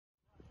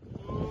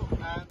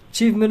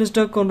Chief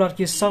Minister Conrad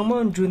K.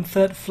 Sangma on June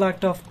 3rd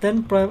flagged off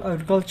 10 Prime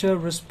Agriculture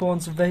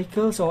Response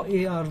Vehicles or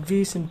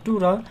ARVs in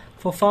Tura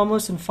for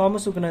farmers and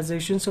farmers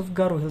organizations of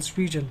Garo Hills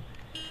region.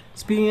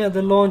 Speaking at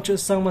the launch,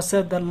 Sangma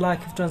said that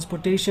lack of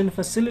transportation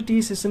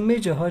facilities is a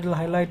major hurdle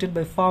highlighted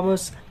by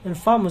farmers and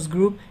farmers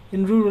group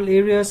in rural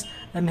areas,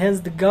 and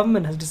hence the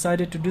government has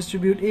decided to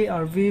distribute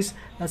ARVs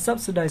at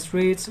subsidized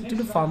rates to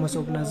the farmers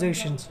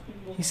organizations.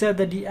 He said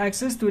that the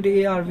access to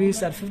the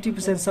ARVs at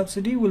 50%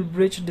 subsidy will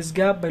bridge this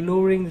gap by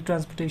lowering the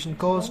transportation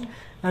cost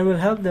and will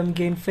help them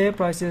gain fair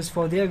prices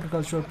for the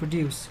agricultural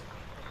produce.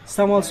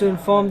 Some also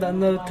informed that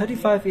another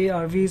 35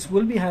 ARVs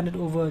will be handed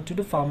over to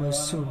the farmers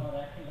soon.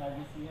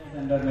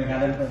 Under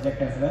Meghalaya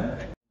project as well.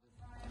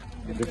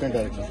 Different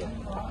direction, sir.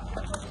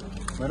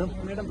 Madam?